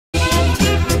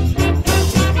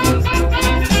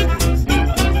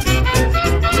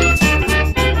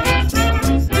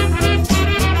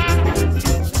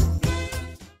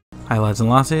Hi lads and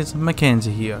lasses,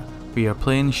 Mackenzie here. We are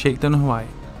playing Shakedown Hawaii.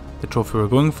 The trophy we're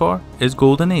going for is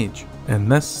Golden Age.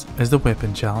 And this is the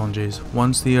weapon challenges.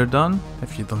 Once they are done,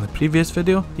 if you've done the previous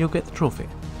video, you'll get the trophy.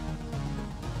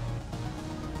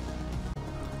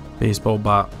 Baseball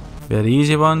bat. Very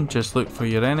easy one, just look for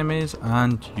your enemies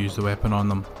and use the weapon on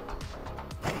them.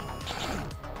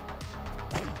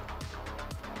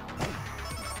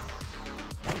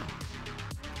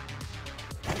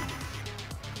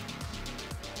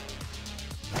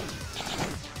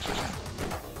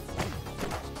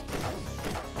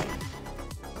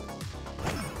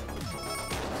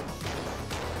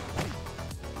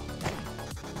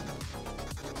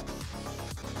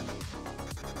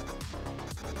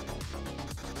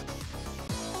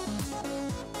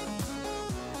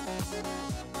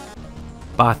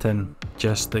 Baton,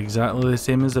 just exactly the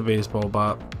same as the baseball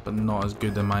bat, but not as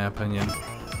good in my opinion.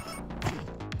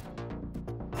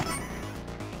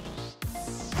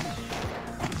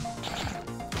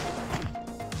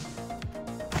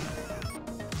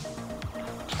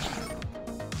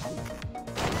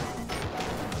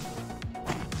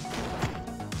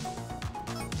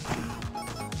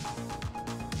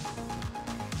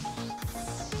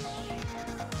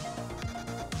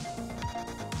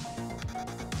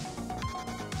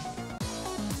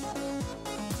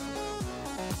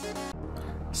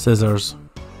 Scissors.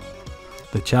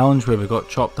 The challenge where we got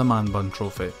chopped a man bun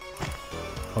trophy.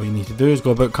 All you need to do is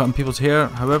go about cutting people's hair.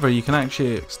 However, you can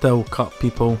actually still cut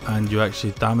people and you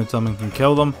actually damage them and can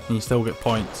kill them and you still get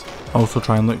points. Also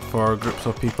try and look for groups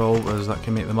of people as that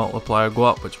can make the multiplier go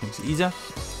up, which makes it easier.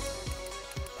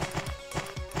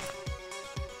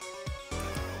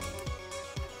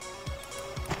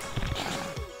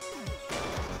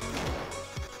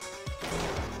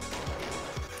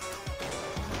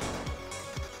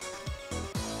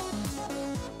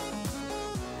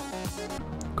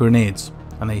 Grenades.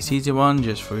 A nice easy one,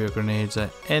 just for your grenades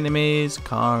at enemies,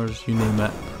 cars, you name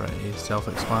it. Pretty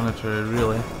self-explanatory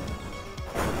really.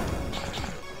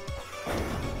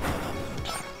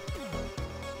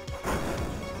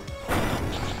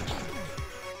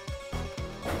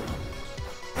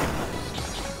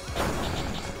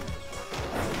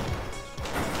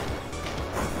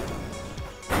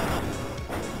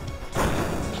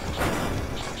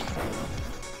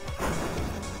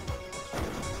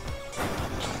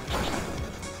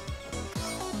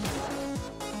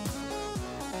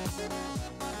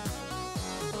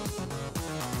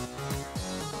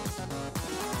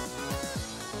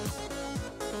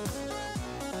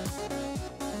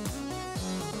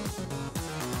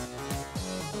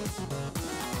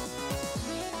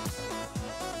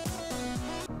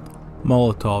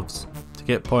 Molotovs. To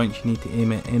get points you need to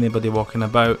aim at anybody walking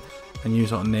about and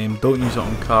use it on them. Don't use it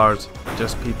on cars,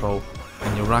 just people,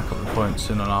 and you'll rack up the points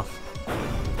soon enough.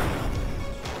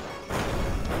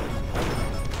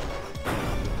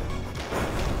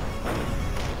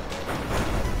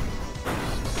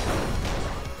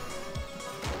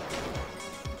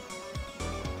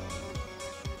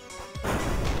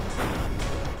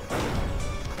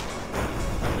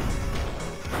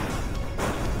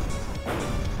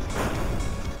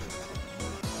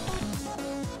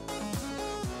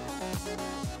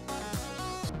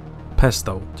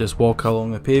 Pistol. Just walk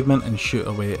along the pavement and shoot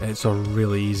away. It's a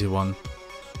really easy one.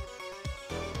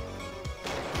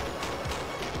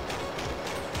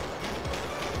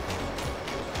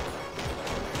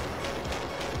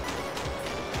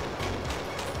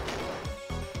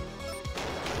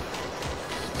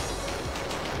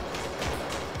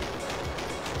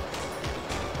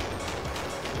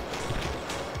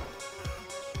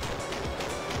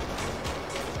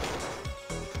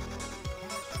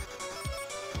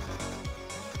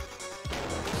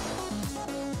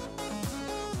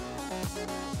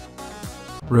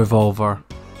 Revolver.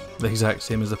 The exact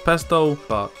same as a pistol,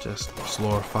 but just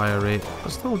slower fire rate,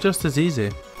 but still just as easy.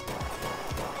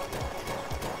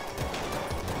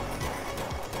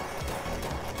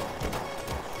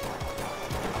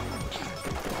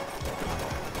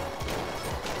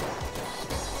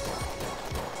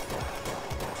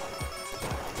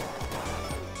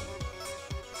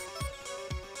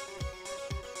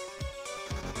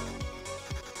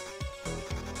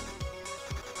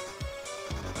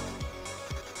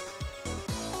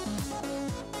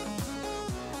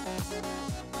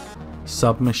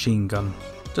 Submachine gun.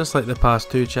 Just like the past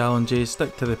two challenges,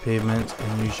 stick to the pavements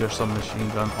and use your submachine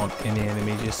gun on any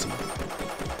enemies you see.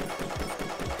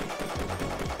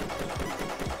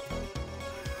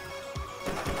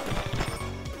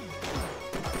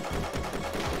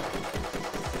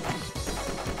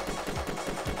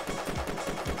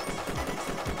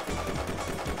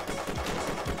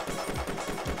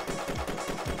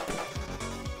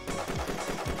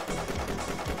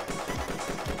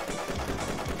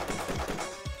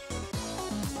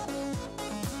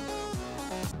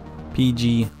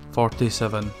 PG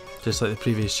 47, just like the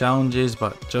previous challenges,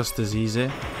 but just as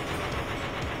easy.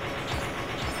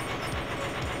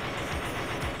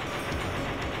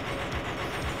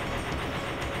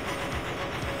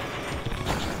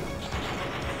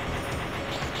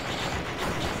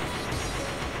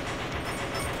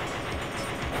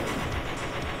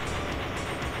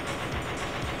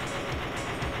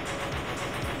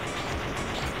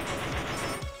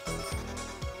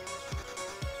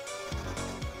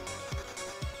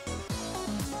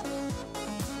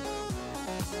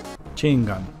 Chain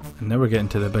gun, and now we're getting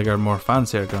to the bigger, more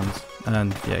fancier guns,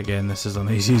 and yet again this is a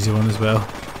nice easy one as well.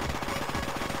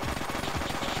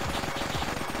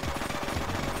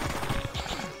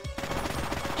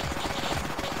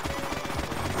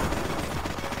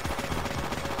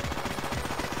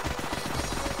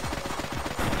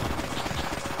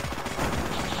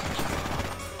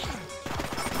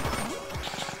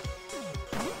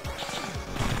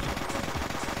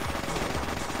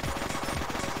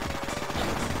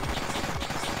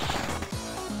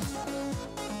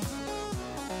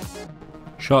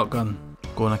 Shotgun,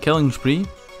 go on a killing spree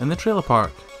in the trailer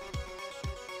park.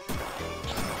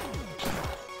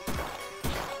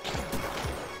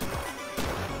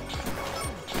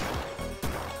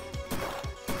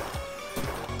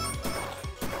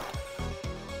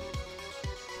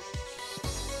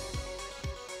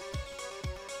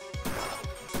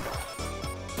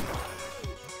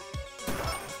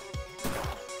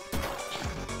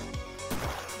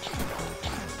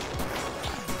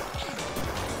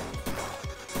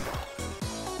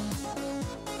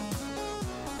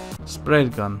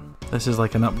 Spread gun, this is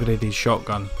like an upgraded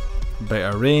shotgun,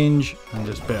 better range and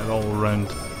just better all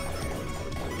around.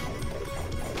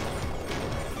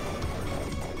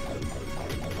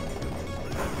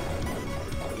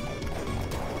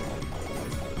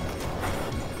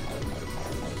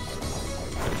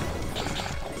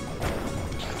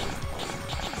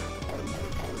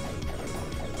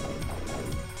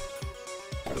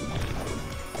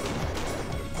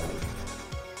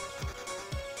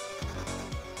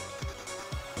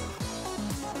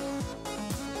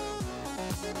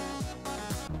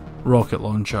 Rocket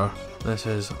launcher, this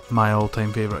is my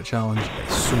all-time favourite challenge.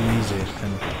 It's so easy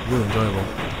and really enjoyable.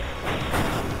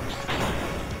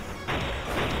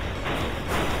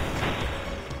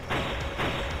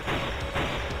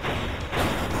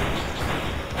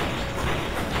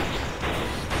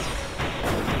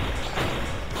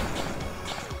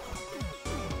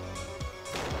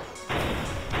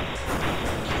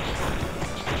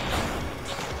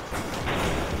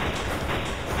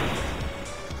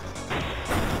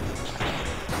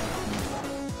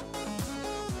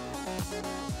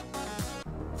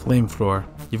 Flamethrower.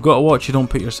 You've got to watch you don't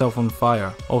put yourself on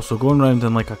fire. Also, going around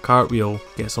in like a cartwheel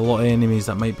gets a lot of enemies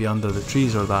that might be under the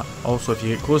trees or that. Also, if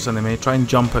you get close to an enemy, try and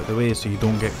jump out the way so you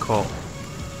don't get caught.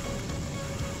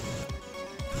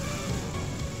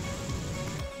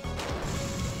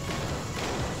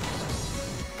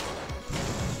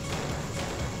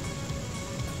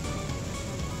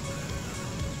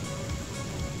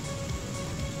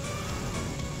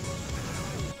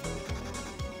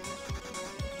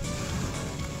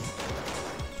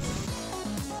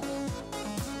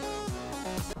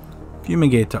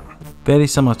 Fumigator. Very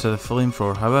similar to the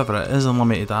flamethrower, however it is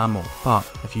unlimited ammo, but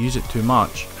if you use it too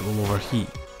much it will overheat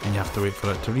and you have to wait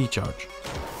for it to recharge.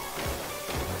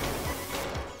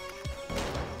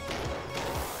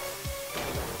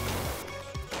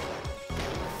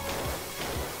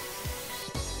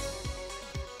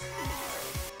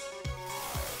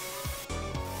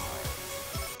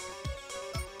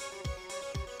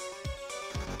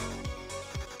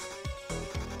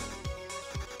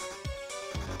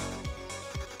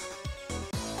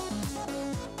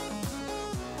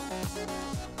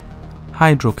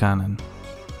 Hydro Cannon.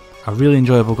 A really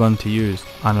enjoyable gun to use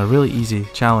and a really easy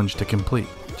challenge to complete.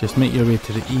 Just make your way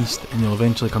to the east and you'll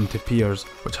eventually come to piers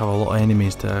which have a lot of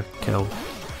enemies to kill.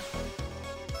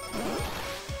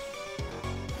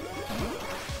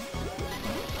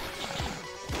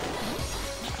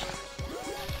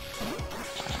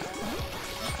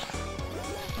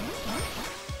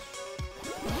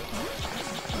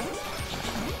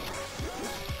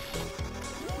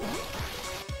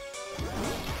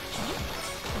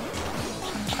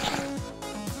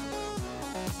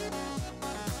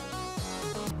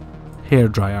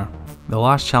 Hairdryer. The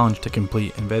last challenge to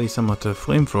complete and very similar to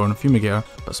Flamethrower and Fumigator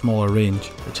but smaller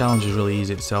range. The challenge is really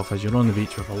easy itself as you're on the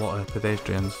beach with a lot of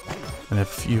pedestrians. And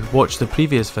if you watched the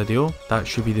previous video, that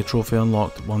should be the trophy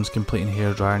unlocked once completing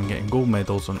Hairdryer and getting gold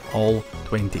medals on all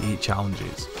 28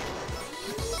 challenges.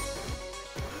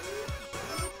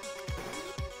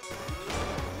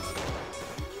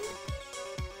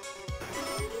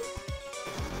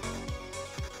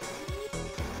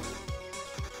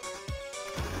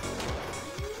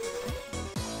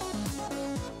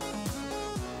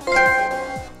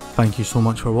 Thank you so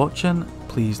much for watching.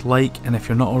 Please like, and if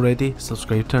you're not already,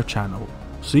 subscribe to our channel.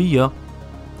 See ya!